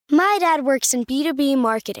My dad works in B2B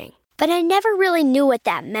marketing, but I never really knew what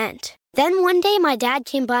that meant. Then one day my dad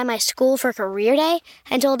came by my school for career day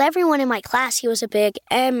and told everyone in my class he was a big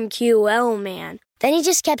MQL man. Then he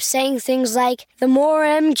just kept saying things like, the more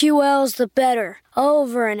MQLs, the better,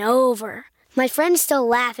 over and over. My friends still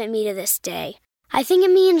laugh at me to this day. I think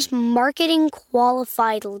it means marketing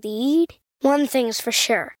qualified lead. One thing's for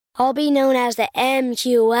sure, I'll be known as the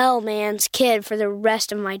MQL man's kid for the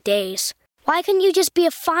rest of my days. Why couldn't you just be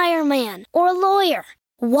a fireman or a lawyer?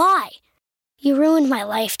 Why? You ruined my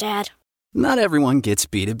life, Dad. Not everyone gets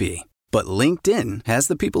B2B, but LinkedIn has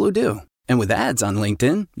the people who do. And with ads on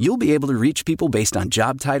LinkedIn, you'll be able to reach people based on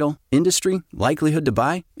job title, industry, likelihood to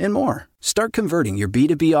buy, and more. Start converting your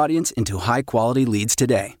B2B audience into high-quality leads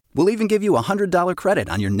today. We'll even give you a $100 credit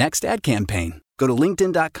on your next ad campaign. Go to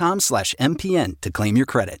linkedin.com/MPN to claim your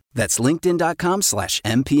credit. That's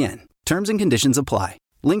linkedin.com/MPN. Terms and conditions apply.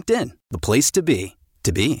 LinkedIn, the place to be,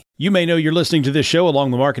 to be. You may know you're listening to this show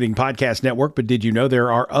along the Marketing Podcast Network, but did you know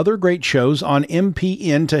there are other great shows on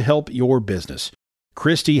MPN to help your business?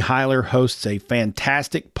 Christy Heiler hosts a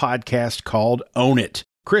fantastic podcast called Own It.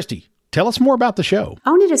 Christy, tell us more about the show.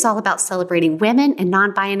 Own It is all about celebrating women and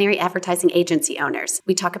non-binary advertising agency owners.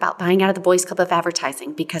 We talk about buying out of the Boys Club of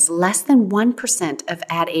Advertising because less than 1% of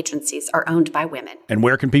ad agencies are owned by women. And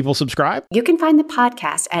where can people subscribe? You can find the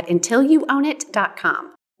podcast at untilyouownit.com.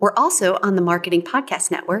 We're also on the Marketing Podcast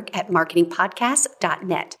Network at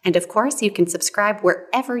marketingpodcast.net. And of course, you can subscribe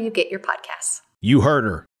wherever you get your podcasts. You heard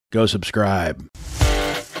her. Go subscribe.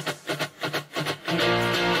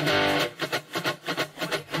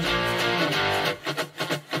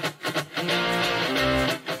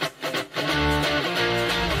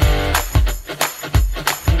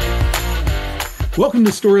 Welcome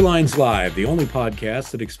to Storylines Live, the only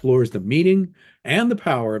podcast that explores the meaning and the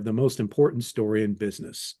power of the most important story in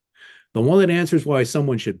business. The one that answers why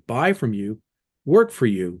someone should buy from you, work for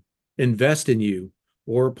you, invest in you,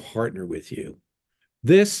 or partner with you.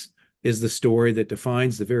 This is the story that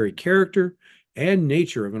defines the very character and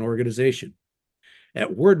nature of an organization.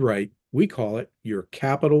 At WordWrite, we call it your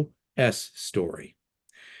capital S story.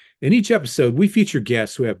 In each episode, we feature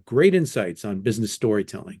guests who have great insights on business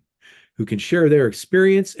storytelling, who can share their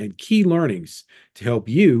experience and key learnings to help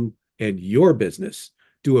you and your business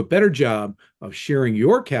do a better job of sharing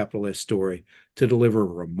your capital S story to deliver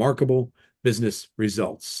remarkable business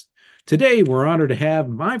results. Today, we're honored to have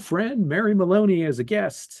my friend Mary Maloney as a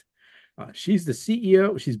guest. She's the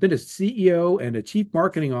CEO. She's been a CEO and a chief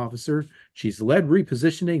marketing officer. She's led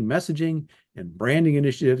repositioning, messaging, and branding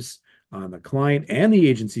initiatives on the client and the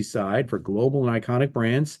agency side for global and iconic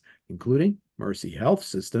brands, including Mercy Health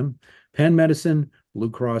System, Penn Medicine, Blue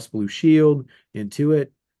Cross Blue Shield, Intuit,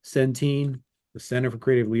 Centene, the Center for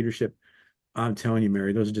Creative Leadership. I'm telling you,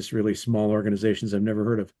 Mary, those are just really small organizations I've never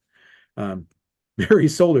heard of. Mary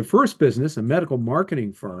sold her first business, a medical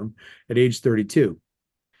marketing firm, at age 32.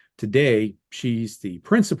 Today, she's the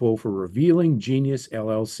principal for Revealing Genius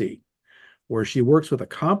LLC, where she works with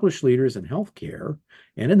accomplished leaders in healthcare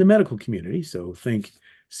and in the medical community. So think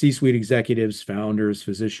C-suite executives, founders,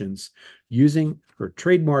 physicians, using her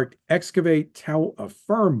trademarked Excavate, Tell,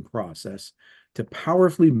 Affirm process to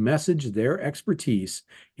powerfully message their expertise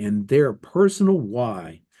and their personal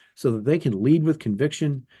why so that they can lead with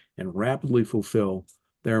conviction and rapidly fulfill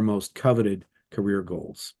their most coveted career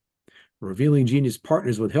goals. Revealing Genius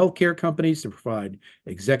partners with healthcare companies to provide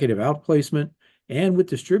executive outplacement and with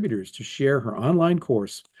distributors to share her online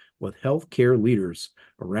course with healthcare leaders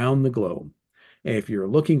around the globe. And if you're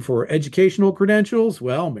looking for educational credentials,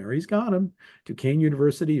 well, Mary's got them. Duquesne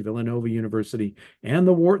University, Villanova University, and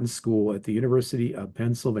the Wharton School at the University of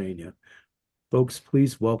Pennsylvania. Folks,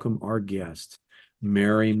 please welcome our guest,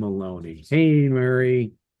 Mary Maloney. Hey,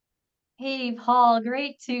 Mary. Hey, Paul,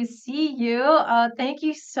 great to see you. Thank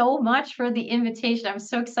you so much for the invitation. I'm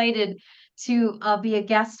so excited to be a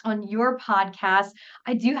guest on your podcast.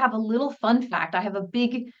 I do have a little fun fact. I have a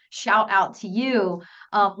big shout out to you.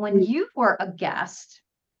 When you were a guest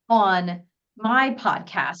on my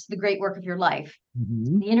podcast, The Great Work of Your Life,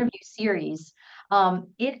 the interview series,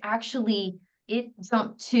 it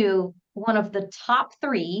jumped to one of the top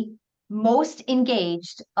 3 most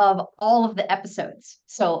engaged of all of the episodes.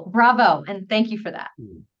 So bravo, and thank you for that.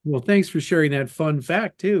 Well, thanks for sharing that fun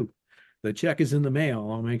fact too. The check is in the mail.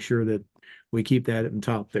 I'll make sure that we keep that at the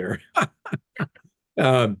top there.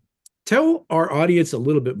 Tell our audience a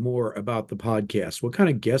little bit more about the podcast. What kind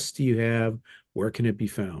of guests do you have? Where can it be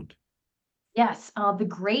found? Yes, The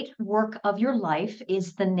Great Work of Your Life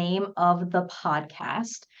is the name of the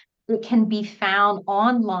podcast. It can be found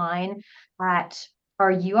online at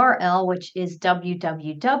our URL, which is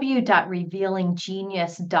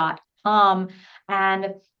www.revealinggenius.com.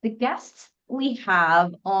 And the guests we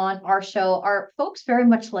have on our show are folks very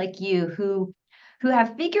much like you who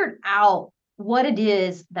have figured out what it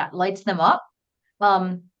is that lights them up.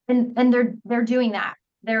 And they're doing that.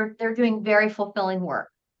 They're doing very fulfilling work.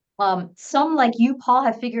 Some like you, Paul,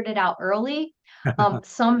 have figured it out early.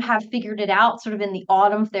 Some have figured it out sort of in the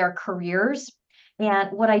autumn of their careers.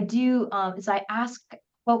 And what I do is I ask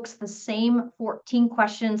folks the same 14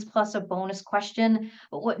 questions plus a bonus question.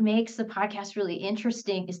 But what makes the podcast really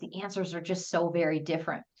interesting is the answers are just so very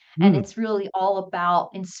different. And it's really all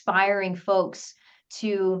about inspiring folks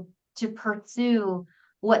to pursue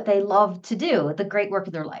what they love to do, the great work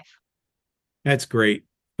of their life. That's great.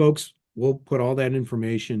 Folks, we'll put all that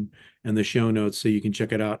information in the show notes so you can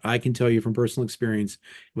check it out. I can tell you from personal experience,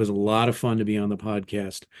 it was a lot of fun to be on the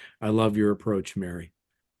podcast. I love your approach, Mary.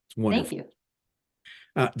 It's wonderful. Thank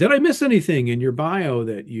you. Did I miss anything in your bio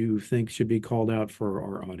that you think should be called out for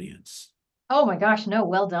our audience? Oh my gosh, no,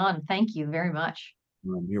 well done. Thank you very much.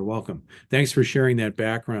 You're welcome. Thanks for sharing that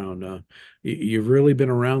background. You've really been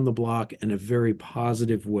around the block in a very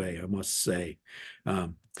positive way, I must say.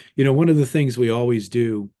 One of the things we always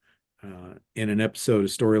do in an episode of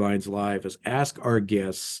Storylines Live is ask our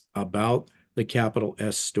guests about the capital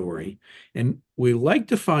S story. And we like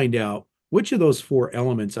to find out which of those 4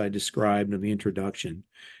 elements I described in the introduction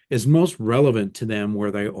is most relevant to them where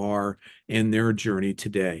they are in their journey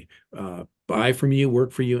today. Buy from you,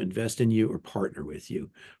 work for you, invest in you, or partner with you.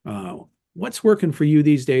 What's working for you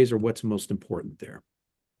these days, or what's most important there?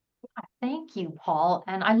 Thank you, Paul.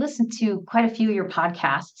 And I listened to quite a few of your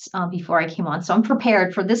podcasts before I came on, so I'm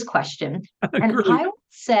prepared for this question. And I would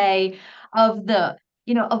say of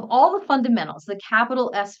all the fundamentals, the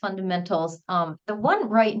capital S fundamentals, the one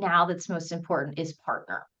right now that's most important is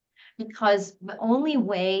partner. Because the only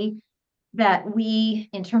way that we,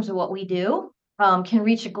 in terms of what we do, can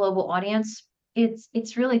reach a global audience,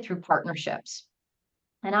 it's really through partnerships.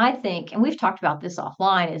 And I think, and we've talked about this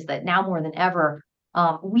offline, is that now more than ever,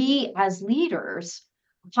 we as leaders,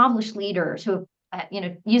 accomplished leaders who have,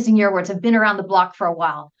 using your words, have been around the block for a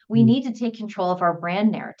while, we need to take control of our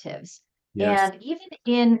brand narratives. Yes. And even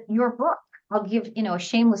in your book, I'll give, a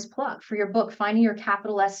shameless plug for your book, Finding Your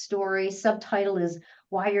Capital S Story. Subtitle is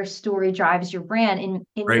Why Your Story Drives Your Brand. In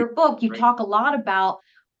your book, you talk a lot about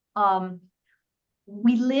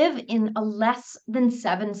we live in a less than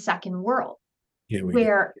 7-second world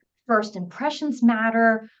where first impressions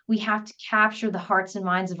matter. We have to capture the hearts and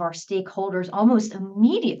minds of our stakeholders almost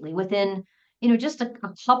immediately within, just a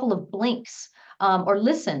couple of blinks or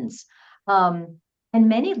listens. And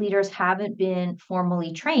many leaders haven't been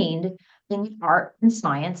formally trained in the art and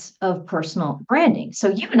science of personal branding. So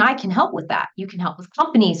you and I can help with that. You can help with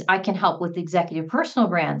companies. I can help with executive personal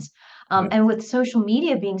brands. And with social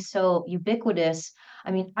media being so ubiquitous,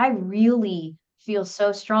 I mean, I really feel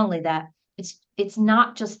so strongly that it's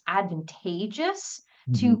not just advantageous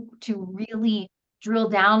to really drill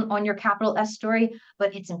down on your capital S story,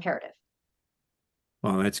 but it's imperative.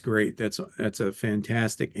 Well, that's great. That's a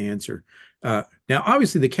fantastic answer. Now,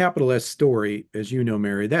 obviously, the capital S story, as you know,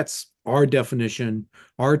 Mary, that's our definition,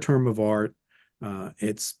 our term of art.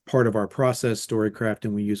 It's part of our process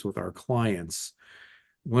storycrafting we use with our clients.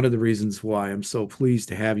 One of the reasons why I'm so pleased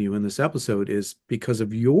to have you in this episode is because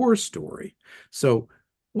of your story. So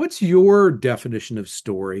what's your definition of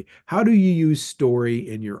story? How do you use story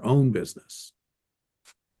in your own business?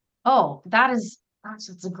 Oh, that's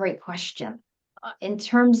a great question. In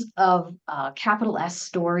terms of capital S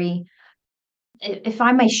story, if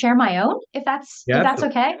I may share my own, if that's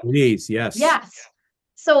okay. Please, yes. Yes.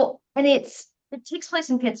 So, and it takes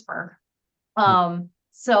place in Pittsburgh.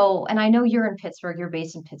 So, and I know you're in Pittsburgh, you're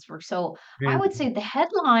based in Pittsburgh. So I would say the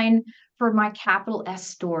headline for my capital S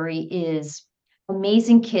story is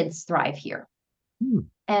Amazing Kids Thrive Here.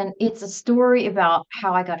 And it's a story about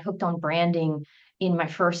how I got hooked on branding in my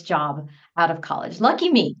first job out of college.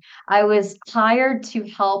 Lucky me. I was hired to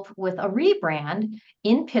help with a rebrand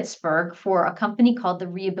in Pittsburgh for a company called the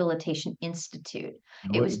Rehabilitation Institute.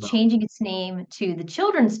 It was changing its name to the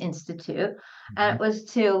Children's Institute, and it was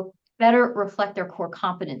to better reflect their core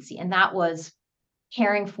competency. And that was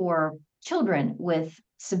caring for children with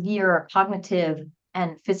severe cognitive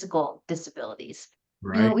and physical disabilities.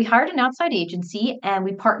 Right. We hired an outside agency and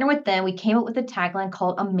we partnered with them. We came up with a tagline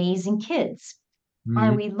called Amazing Kids.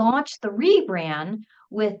 And we launched the rebrand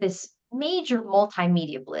with this major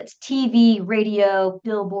multimedia blitz: TV, radio,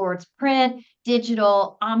 billboards, print,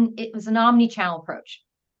 digital. It was an omni-channel approach.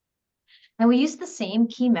 And we used the same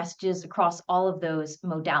key messages across all of those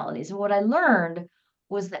modalities. And what I learned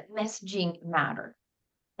was that messaging mattered.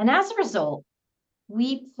 And as a result,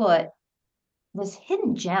 we put this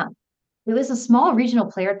hidden gem. It was a small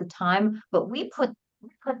regional player at the time, but we put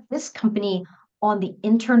this company on the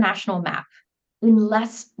international map in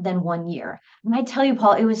less than 1 year. And I tell you,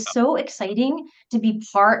 Paul, it was so exciting to be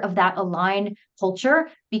part of that aligned culture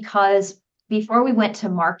because before we went to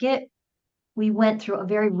market, we went through a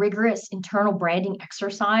very rigorous internal branding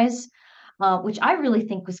exercise, which I really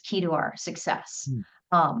think was key to our success.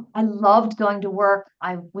 I loved going to work.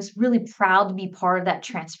 I was really proud to be part of that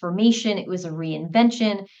transformation. It was a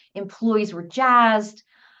reinvention. Employees were jazzed.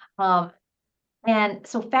 Um, and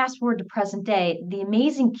so fast forward to present day, the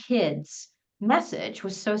Amazing Kids message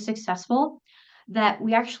was so successful that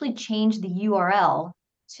we actually changed the URL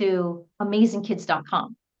to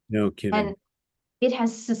amazingkids.com. No kidding. And it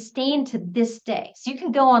has sustained to this day. So you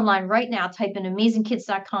can go online right now, type in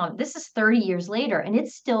amazingkids.com. This is 30 years later, and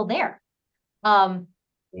it's still there.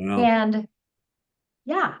 Wow. And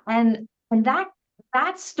yeah, and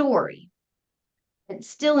that story, it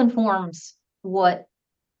still informs what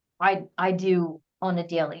I do on a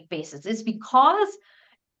daily basis.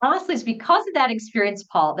 Honestly, it's because of that experience,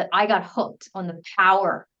 Paul, that I got hooked on the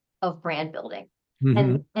power of brand building.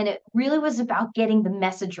 Mhm. And it really was about getting the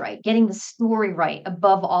message right, getting the story right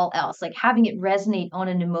above all else, like having it resonate on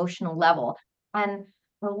an emotional level. And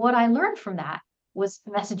what I learned from that was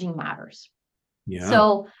messaging matters. Yeah.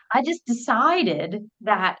 So I just decided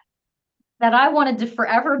that I wanted to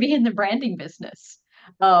forever be in the branding business.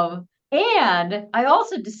 And I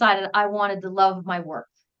also decided I wanted to love my work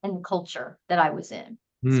and the culture that I was in.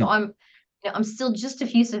 So Mm. I'm still just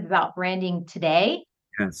effusive about branding today,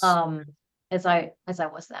 Yes. as I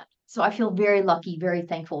was then. So I feel very lucky, very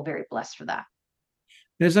thankful, very blessed for that.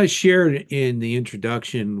 As I shared in the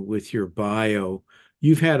introduction with your bio,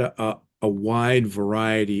 you've had a wide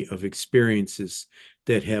variety of experiences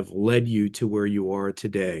that have led you to where you are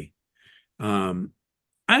today. I'm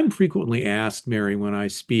frequently asked, Mary, when I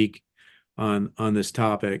speak on this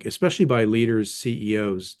topic, especially by leaders,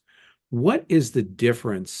 CEOs, what is the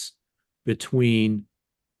difference between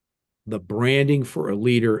the branding for a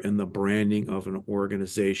leader and the branding of an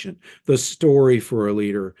organization, the story for a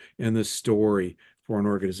leader and the story for an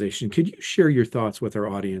organization? Could you share your thoughts with our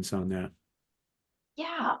audience on that?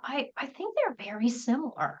 Yeah, I think they're very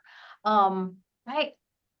similar. Um, I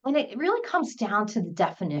and it really comes down to the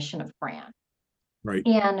definition of brand. Right.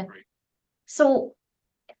 And so,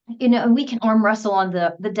 and we can arm wrestle on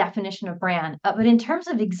the definition of brand. But in terms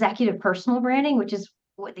of executive personal branding, which is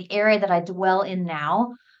the area that I dwell in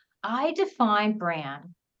now, I define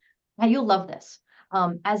brand, and you'll love this,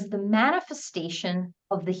 as the manifestation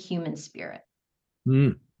of the human spirit.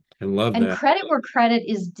 I love And that. credit where credit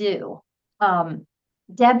is due.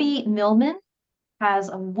 Debbie Millman has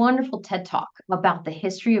a wonderful TED Talk about the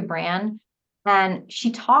history of brand. And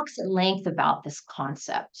she talks at length about this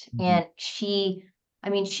concept. And she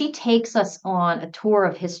takes us on a tour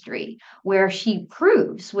of history where she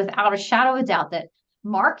proves without a shadow of a doubt that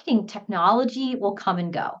marketing technology will come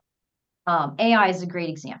and go. AI is a great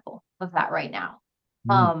example of that right now.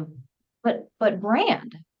 But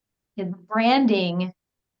the branding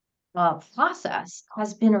process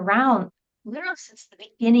has been around literally since the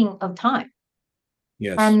beginning of time.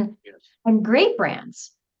 Yes. And great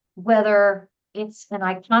brands, whether it's an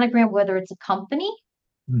iconic brand, whether it's a company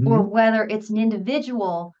or whether it's an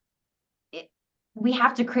individual, we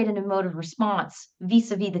have to create an emotive response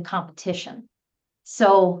vis-a-vis the competition.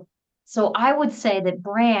 So I would say that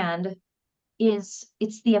brand it's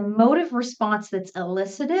the emotive response that's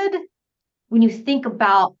elicited when you think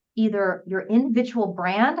about either your individual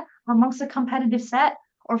brand amongst a competitive set,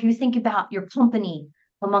 or if you think about your company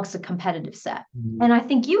amongst a competitive set. And I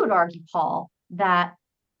think you would argue, Paul, that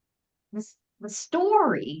the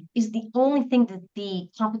story is the only thing that the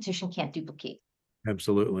competition can't duplicate.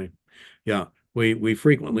 Absolutely. Yeah. We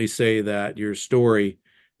frequently say that your story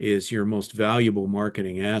is your most valuable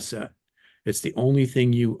marketing asset. It's the only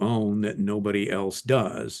thing you own that nobody else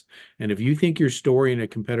does. And if you think your story and a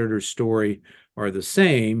competitor's story are the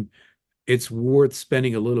same, it's worth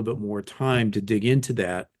spending a little bit more time to dig into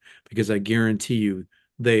that, because I guarantee you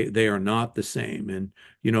they are not the same. And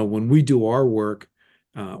when we do our work,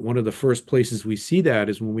 one of the first places we see that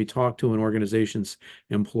is when we talk to an organization's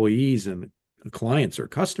employees and clients or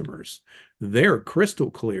customers. They're crystal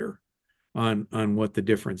clear on what the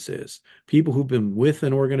difference is. People who've been with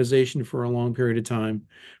an organization for a long period of time,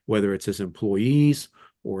 whether it's as employees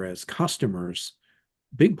or as customers,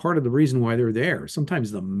 big part of the reason why they're there,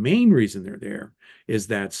 sometimes the main reason they're there, is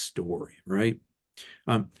that story, right?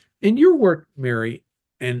 In your work, Mary,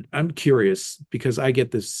 and I'm curious because I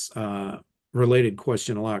get this related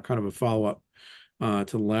question a lot, kind of a follow-up. to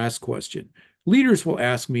the last question. Leaders will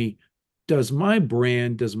ask me, does my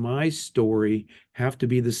brand, does my story have to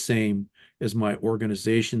be the same as my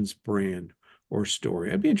organization's brand or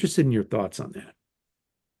story? I'd be interested in your thoughts on that.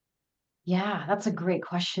 Yeah, that's a great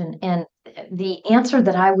question. And the answer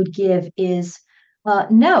that I would give is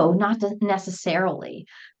no, necessarily.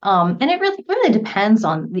 And it really depends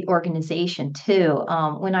on the organization too.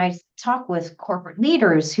 When I talk with corporate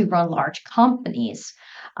leaders who run large companies,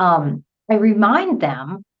 I remind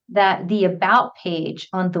them that the About page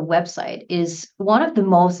on the website is one of the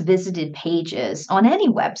most visited pages on any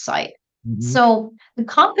website. Mhm. So the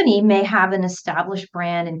company may have an established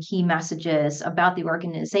brand and key messages about the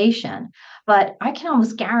organization, but I can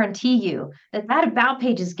almost guarantee you that that About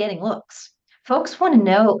page is getting looks. Folks want to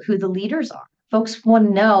know who the leaders are. Folks want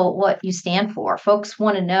to know what you stand for. Folks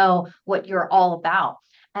want to know what you're all about.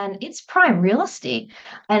 And it's prime real estate.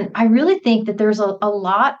 And I really think that there's a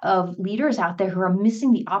lot of leaders out there who are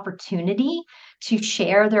missing the opportunity to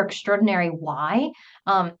share their extraordinary why,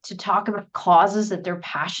 to talk about causes that they're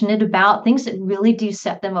passionate about, things that really do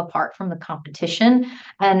set them apart from the competition.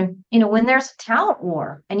 And, when there's a talent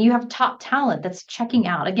war and you have top talent that's checking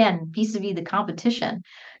out, again, vis-a-vis the competition,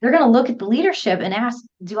 they're going to look at the leadership and ask,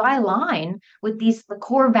 do I align with the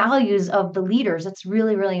core values of the leaders? That's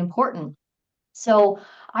really, really important. So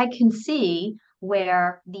I can see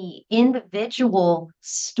where the individual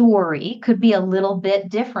story could be a little bit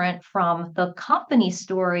different from the company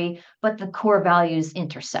story, but the core values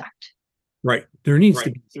intersect. Right. There needs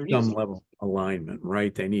to be some level of alignment,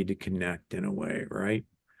 right? They need to connect in a way, right?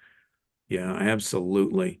 Yeah,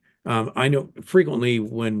 absolutely. I know frequently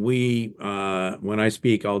when I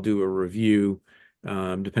speak, I'll do a review,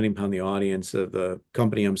 depending upon the audience of the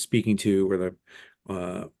company I'm speaking to or the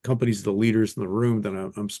companies, the leaders in the room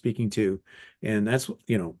that I'm speaking to. And that's,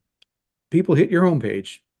 people hit your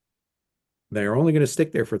homepage. They're only going to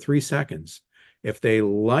stick there for 3 seconds. If they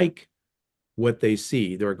like what they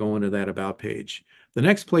see, they're going to that About page. The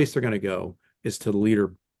next place they're going to go is to the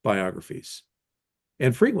leader biographies.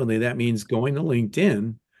 And frequently that means going to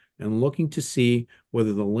LinkedIn and looking to see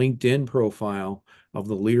whether the LinkedIn profile of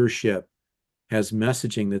the leadership has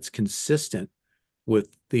messaging that's consistent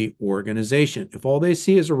with the organization. If all they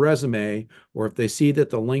see is a resume, or if they see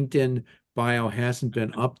that the LinkedIn bio hasn't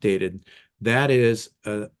been updated, that is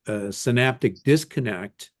a synaptic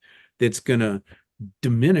disconnect that's going to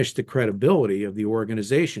diminish the credibility of the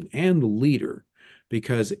organization and the leader,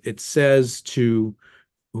 because it says to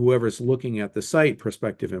whoever's looking at the site,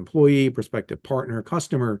 prospective employee, prospective partner,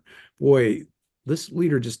 customer, boy, this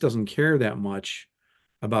leader just doesn't care that much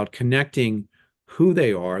about connecting who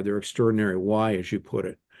they are, their extraordinary why, as you put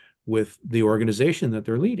it, with the organization that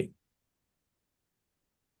they're leading.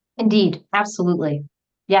 Indeed, absolutely.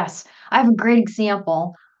 Yes. I have a great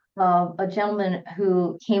example of a gentleman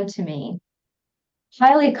who came to me,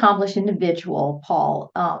 highly accomplished individual,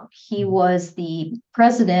 Paul. He was the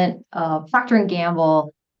president of Procter &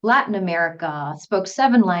 Gamble, Latin America, spoke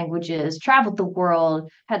 7 languages, traveled the world,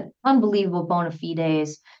 had unbelievable bona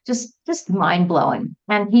fides, just mind-blowing.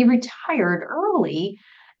 And he retired early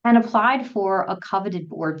and applied for a coveted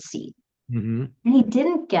board seat. Mm-hmm. And he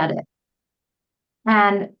didn't get it.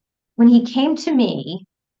 And when he came to me,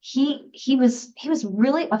 he was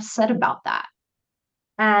really upset about that.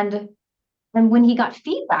 And when he got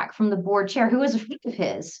feedback from the board chair, who was a friend of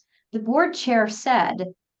his, the board chair said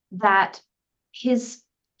that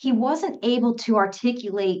he wasn't able to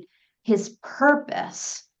articulate his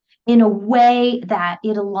purpose in a way that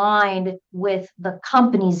it aligned with the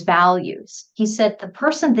company's values. He said the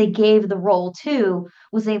person they gave the role to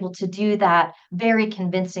was able to do that very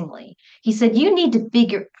convincingly. He said, you need to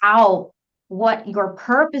figure out what your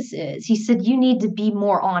purpose is. He said, you need to be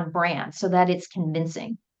more on brand so that it's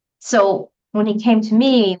convincing. So when he came to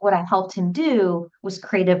me, what I helped him do was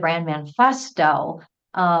create a brand manifesto.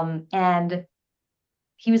 And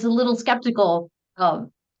he was a little skeptical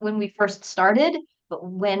when we first started, but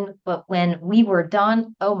when we were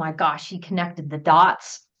done, oh my gosh, he connected the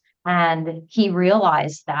dots and he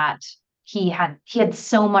realized that he had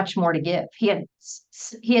so much more to give. He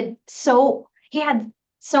had so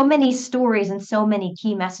many stories and so many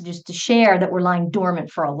key messages to share that were lying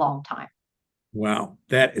dormant for a long time. Wow,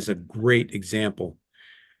 that is a great example.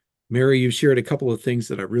 Mary, you've shared a couple of things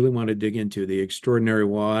that I really want to dig into, the extraordinary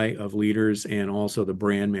why of leaders and also the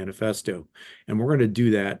brand manifesto. And we're going to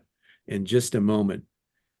do that in just a moment.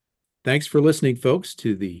 Thanks for listening, folks,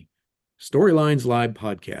 to the Storylines Live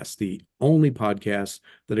podcast, the only podcast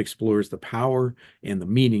that explores the power and the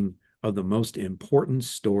meaning of the most important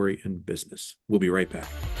story in business. We'll be right back.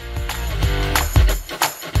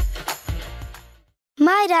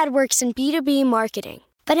 My dad works in B2B marketing,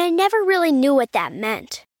 but I never really knew what that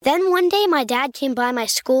meant. Then one day my dad came by my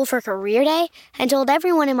school for career day and told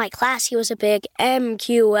everyone in my class he was a big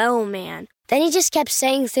MQL man. Then he just kept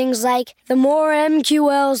saying things like, the more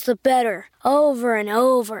MQLs, the better, over and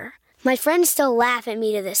over. My friends still laugh at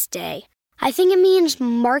me to this day. I think it means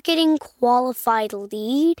marketing qualified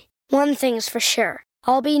lead. One thing's for sure,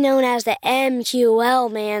 I'll be known as the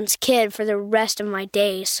MQL man's kid for the rest of my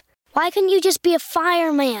days. Why couldn't you just be a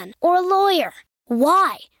fireman or a lawyer?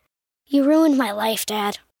 Why? You ruined my life,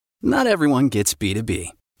 Dad. Not everyone gets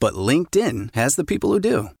B2B, but LinkedIn has the people who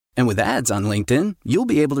do. And with ads on LinkedIn, you'll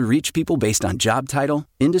be able to reach people based on job title,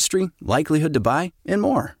 industry, likelihood to buy, and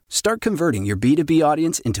more. Start converting your B2B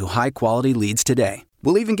audience into high-quality leads today.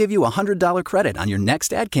 We'll even give you a $100 credit on your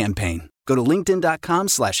next ad campaign. Go to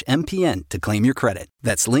linkedin.com/MPN to claim your credit.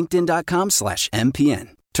 That's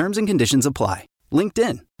linkedin.com/MPN. Terms and conditions apply.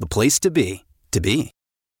 LinkedIn, the place to be, to be.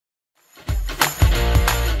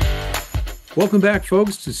 Welcome back,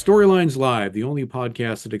 folks, to Storylines Live, the only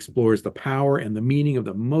podcast that explores the power and the meaning of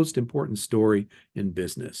the most important story in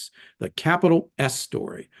business, the capital S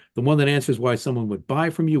story, the one that answers why someone would buy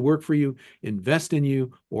from you, work for you, invest in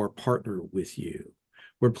you, or partner with you.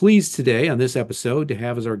 We're pleased today on this episode to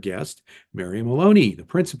have as our guest Mary Maloney, the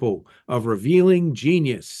principal of Revealing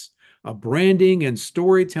Genius, a branding and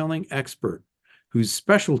storytelling expert whose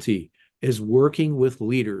specialty is working with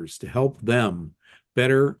leaders to help them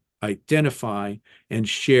better identify and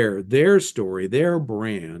share their story, their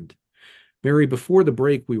brand. Mary, before the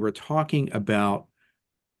break, we were talking about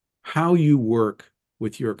how you work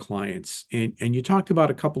with your clients. And you talked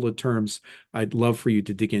about a couple of terms I'd love for you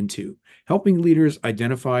to dig into. Helping leaders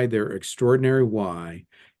identify their extraordinary why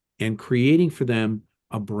and creating for them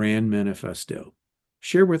a brand manifesto.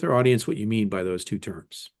 Share with our audience what you mean by those two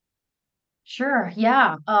terms. Sure.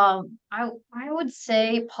 Yeah. I would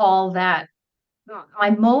say, Paul, that my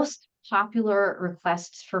most popular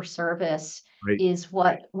requests for service Right. is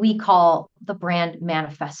what we call the brand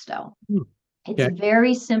manifesto. It's a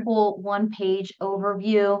very simple one-page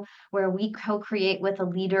overview where we co-create with a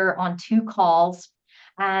leader on 2 calls,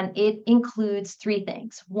 and it includes 3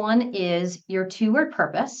 things. One is your 2-word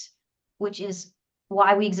purpose, which is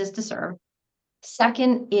why we exist to serve.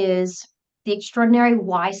 Second is the extraordinary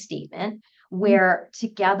why statement, where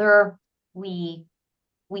together we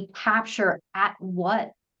capture at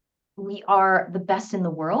what we are the best in the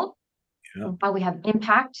world, why we have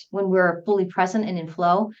impact when we're fully present and in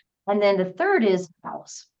flow. And then the third is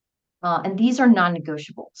hows. And these are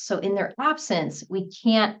non-negotiable. So in their absence, we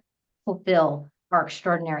can't fulfill our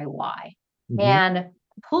extraordinary why. And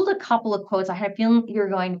pulled a couple of quotes. I had a feeling you're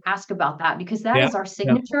going to ask about that because that is our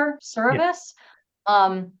signature service.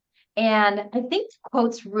 And I think the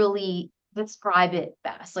quotes really describe it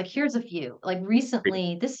best. Like, here's a few. Like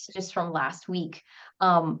recently, this is just from last week.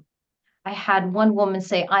 I had one woman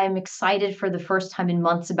say, I am excited for the first time in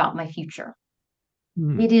months about my future.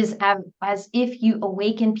 It is as if you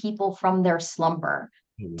awaken people from their slumber.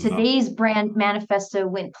 Wow. Today's brand manifesto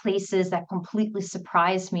went places that completely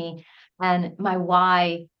surprised me. And my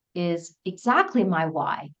why is exactly my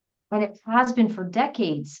why. And it has been for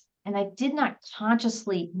decades. And I did not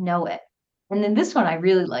consciously know it. And then this one I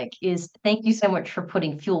really like is, thank you so much for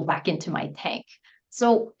putting fuel back into my tank.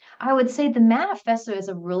 So I would say the manifesto is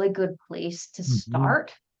a really good place to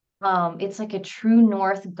start. It's like a true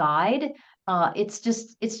north guide. It's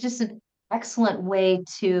just an excellent way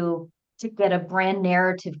to get a brand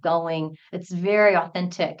narrative going. It's very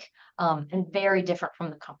authentic and very different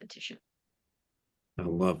from the competition. I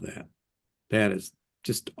love that. That is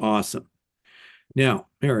just awesome. Now,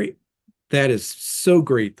 Mary, that is so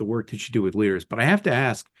great, the work that you do with leaders. But I have to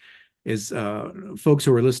ask, as folks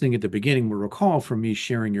who were listening at the beginning will recall from me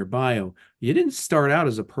sharing your bio, you didn't start out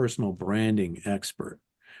as a personal branding expert.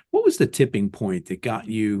 What was the tipping point that got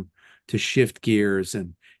you to shift gears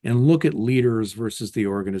and look at leaders versus the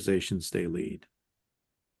organizations they lead?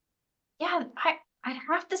 Yeah, I'd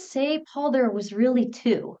have to say, Paul, there was really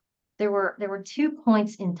 2. There were 2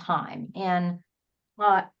 points in time. And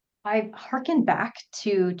I hearken back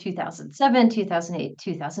to 2007, 2008,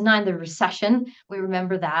 2009, the recession. We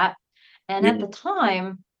remember that. And at the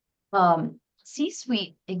time,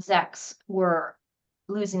 C-suite execs were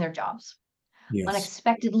losing their jobs.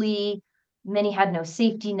 Unexpectedly. Many had no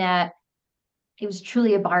safety net. It was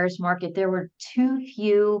truly a buyer's market. There were too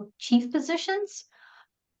few chief positions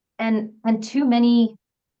and too many,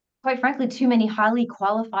 quite frankly, too many highly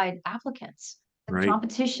qualified applicants. The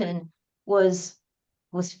competition was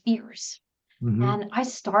fierce. And I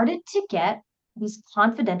started to get these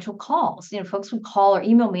confidential calls. Folks would call or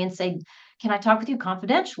email me and say, can I talk with you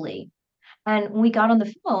confidentially? And when we got on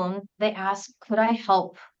the phone, they asked, could I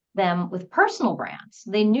help them with personal brands?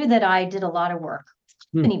 They knew that I did a lot of work.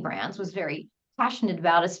 Hmm. Company brands was very passionate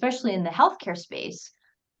about, especially in the healthcare space.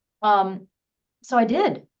 Um, so I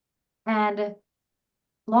did. And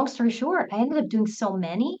long story short, I ended up doing so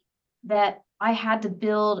many that I had to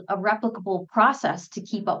build a replicable process to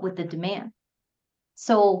keep up with the demand.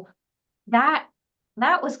 So that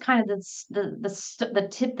that was kind of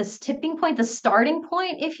the tipping point, the starting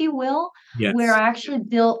point, if you will, where Yes. I actually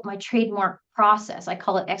built my trademark process. I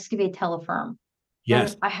call it Excavate Telefirm. And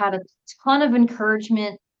Yes. I had a ton of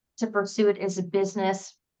encouragement to pursue it as a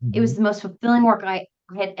business. It was Mhm. the most fulfilling work I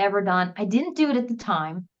had ever done. I didn't do it at the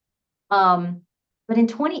time. Um, but in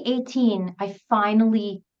 2018, I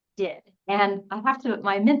finally did. And I have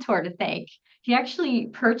my mentor to thank. He actually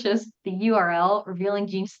purchased the URL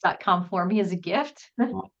revealinggenius.com for me as a gift.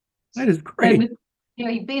 Oh, that is And great.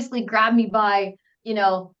 he basically grabbed me by,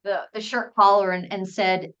 the shirt collar and he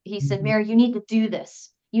said, Mhm. Mary, you need to do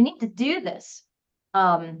this. You need to do this.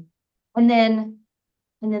 Um, and then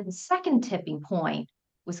the second tipping point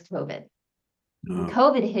was COVID. When Oh,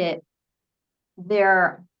 COVID hit,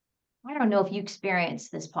 there I don't know if you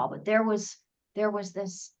experienced this, Paul, but there was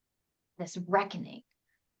this reckoning.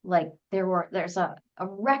 Like there's a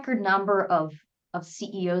record number of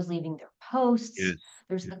CEOs leaving their posts. yes.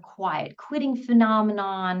 There's Yeah. the quiet quitting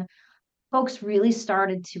phenomenon. Folks really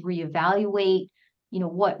started to reevaluate,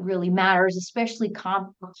 what really matters, especially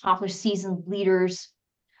accomplished seasoned leaders.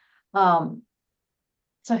 Um,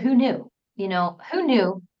 so who knew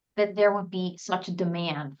that there would be such a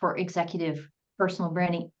demand for executive personal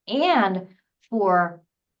branding and for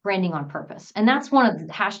branding on purpose? And that's one of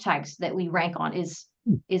the hashtags that we rank on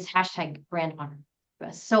Hmm. is hashtag brand on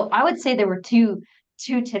purpose. So I would say there were two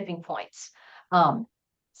tipping points. Um,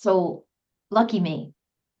 so lucky me.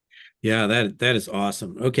 Yeah, that is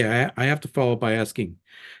awesome. Okay, I have to follow up by asking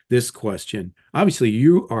this question. Obviously,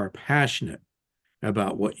 you are passionate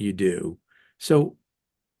about what you do. So,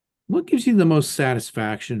 what gives you the most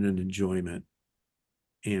satisfaction and enjoyment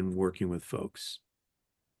in working with folks?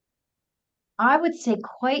 I would say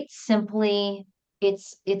quite simply,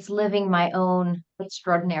 it's living my own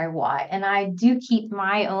extraordinary why. And I do keep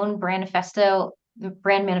my own brand manifesto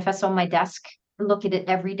on my desk. I look at it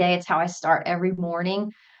every day. It's how I start every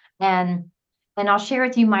morning. And I'll share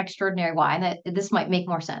with you my extraordinary why. And this might make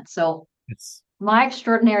more sense. So It's my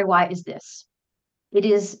extraordinary why is this. It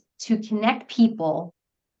is to connect people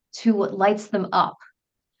to what lights them up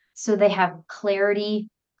so they have clarity,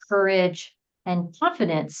 courage, and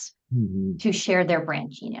confidence Mhm. to share their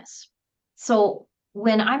brand genius. So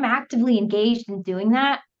when I'm actively engaged in doing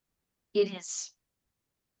that, it is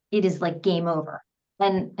it is like game over.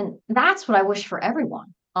 And that's what I wish for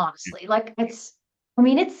everyone, honestly. Like it's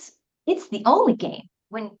the only game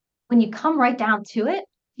when you come right down to it,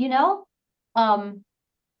 you know? Um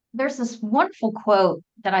there's this wonderful quote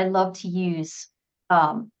that I love to use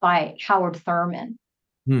by Howard Thurman.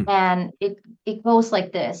 Hmm. And it goes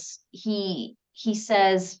like this. He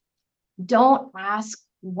says, don't ask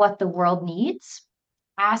what the world needs.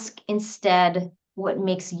 Ask instead what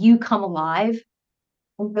makes you come alive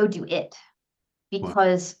and go do it. Wow.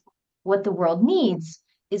 Because what the world needs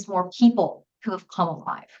is more people who have come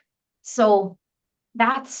alive. So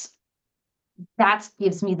that's that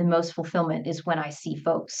gives me the most fulfillment is when I see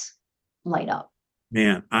folks light up.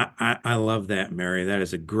 Man, I love that, Mary. That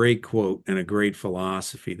is a great quote and a great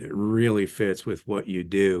philosophy that really fits with what you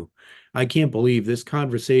do. I can't believe this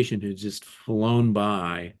conversation has just flown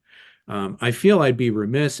by. I feel I'd be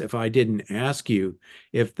remiss if I didn't ask you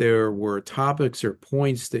if there were topics or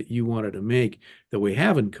points that you wanted to make that we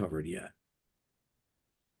haven't covered yet.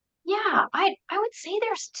 Yeah, I would say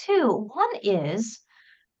there's two. One is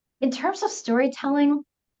in terms of storytelling,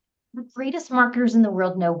 the greatest marketers in the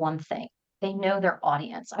world know one thing. They know their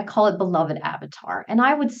audience. I call it beloved avatar. And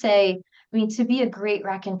I would say, to be a great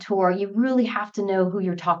raconteur, you really have to know who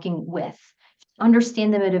you're talking with.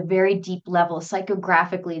 Understand them at a very deep level,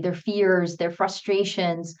 psychographically, their fears, their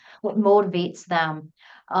frustrations, what motivates them.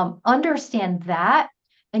 Understand that,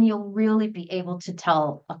 and you'll really be able to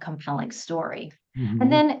tell a compelling story. And Mhm.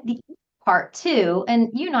 then the part two, and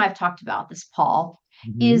you and I have talked about this, Paul,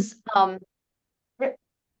 Mhm. is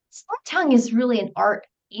storytelling is really an art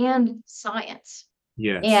and science.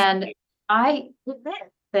 Yes. And I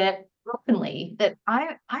admit that openly that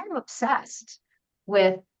I'm obsessed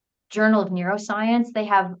with Journal of Neuroscience. They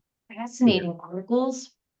have Yeah, fascinating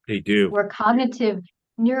articles they do. where cognitive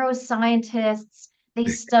neuroscientists they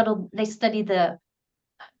study the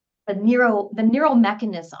neural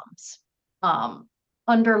mechanisms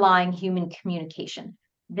underlying human communication.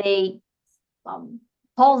 They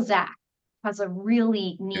Paul Zak has a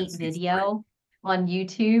really neat video on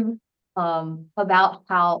YouTube about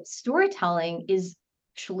how storytelling is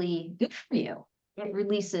actually good for you. It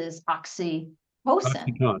releases oxytocin.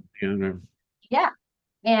 Yeah.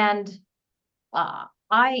 And uh,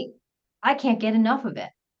 I I can't get enough of it.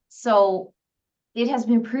 So it has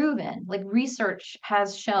been proven, like research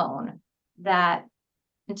has shown that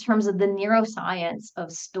in terms of the neuroscience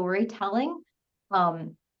of storytelling,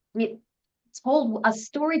 um, it a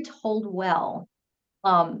story told well,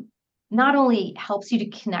 um, not only helps you to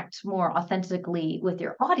connect more authentically with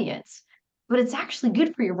your audience, but it's actually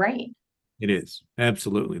good for your brain. It is.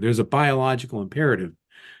 Absolutely. There's a biological imperative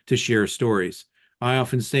to share stories. I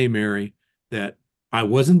often say, Mary, that I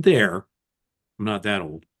wasn't there. I'm not that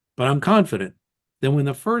old, but I'm confident that when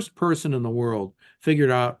the first person in the world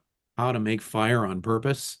figured out how to make fire on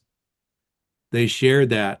purpose, they shared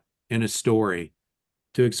that in a story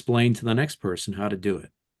to explain to the next person how to do it.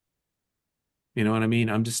 You know what I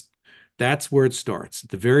mean? That's where it starts, at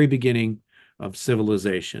the very beginning of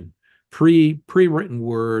civilization, pre-written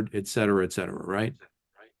word, et cetera, right?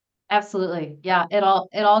 Absolutely. Yeah, it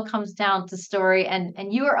all comes down to story,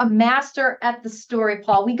 and you are a master at the story,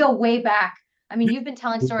 Paul. We go way back. I mean, you've been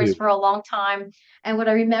telling stories for a long time, and what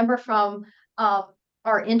I remember from uh,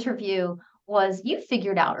 our interview was you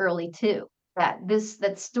figured out early too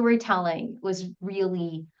that storytelling was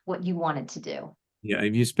really what you wanted to do. Yeah,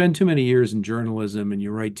 if you spend too many years in journalism and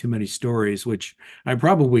you write too many stories, which I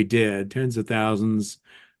probably did, tens of thousands,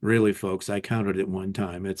 really, folks, I counted it one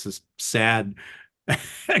time. It's a sad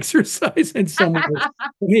exercise in some ways.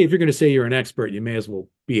 Hey, if you're going to say you're an expert, you may as well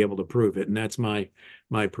be able to prove it, and that's my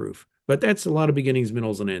proof. But that's a lot of beginnings,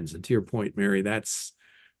 middles, and ends. And to your point, Mary, that's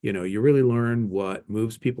you really learn what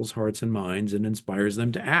moves people's hearts and minds and inspires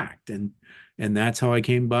them to act, and that's how I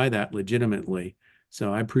came by that legitimately.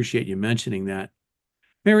 So I appreciate you mentioning that.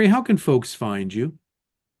 Mary, how can folks find you?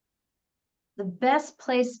 The best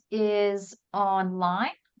place is online.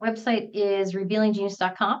 Website is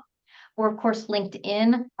revealinggenius.com, or of course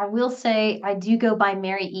LinkedIn. I will say I do go by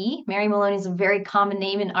Mary E. Mary Maloney is a very common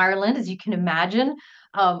name in Ireland, as you can imagine.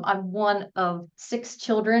 I'm one of 6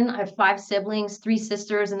 children. I have 5 siblings, 3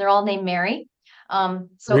 sisters, and they're all named Mary.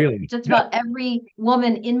 So Really? just about every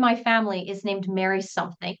woman in my family is named Mary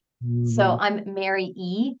something. So I'm Mary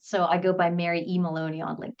E. So I go by Mary E. Maloney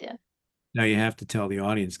on LinkedIn. Now you have to tell the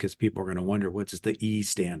audience because people are going to wonder, what does the E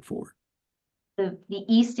stand for? The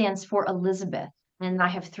E stands for Elizabeth, and I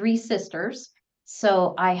have 3 sisters.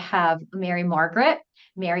 So I have Mary Margaret,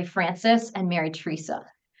 Mary Frances, and Mary Teresa.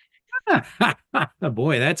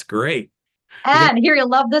 Boy, that's great. And here you'll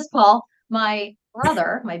love this, Paul. My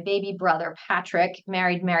brother, my baby brother, Patrick,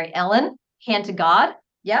 married Mary Ellen, hand to God.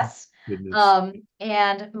 Yes.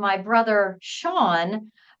 And my brother,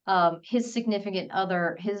 Sean, his significant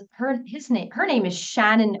other, her name is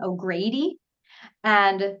Shannon O'Grady.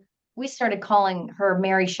 And we started calling her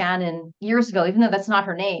Mary Shannon years ago, even though that's not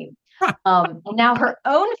her name. And now her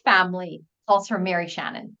own family calls her Mary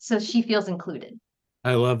Shannon. So she feels included.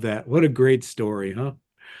 I love that. What a great story, huh?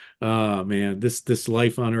 Oh man, this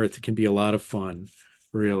life on earth can be a lot of fun,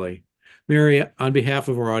 really. Mary, on behalf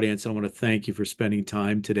of our audience, I want to thank you for spending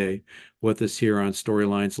time today with us here on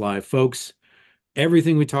Storylines Live. Folks,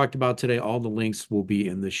 everything we talked about today, all the links will be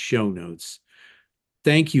in the show notes.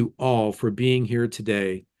 Thank you all for being here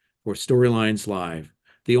today for Storylines Live,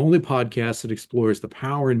 the only podcast that explores the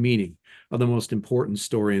power and meaning of the most important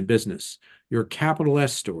story in business, your capital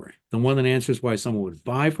S story, the one that answers why someone would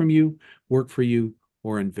buy from you, work for you,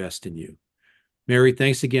 or invest in you. Mary,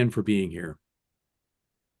 thanks again for being here.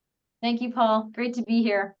 Thank you, Paul. Great to be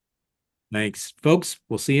here. Thanks. Folks,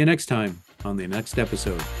 we'll see you next time on the next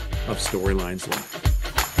episode of Storylines Live.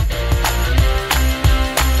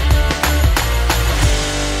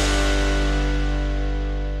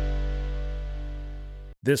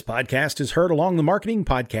 This podcast is heard along the Marketing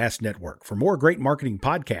Podcast Network. For more great marketing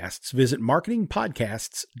podcasts, visit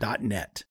marketingpodcasts.net.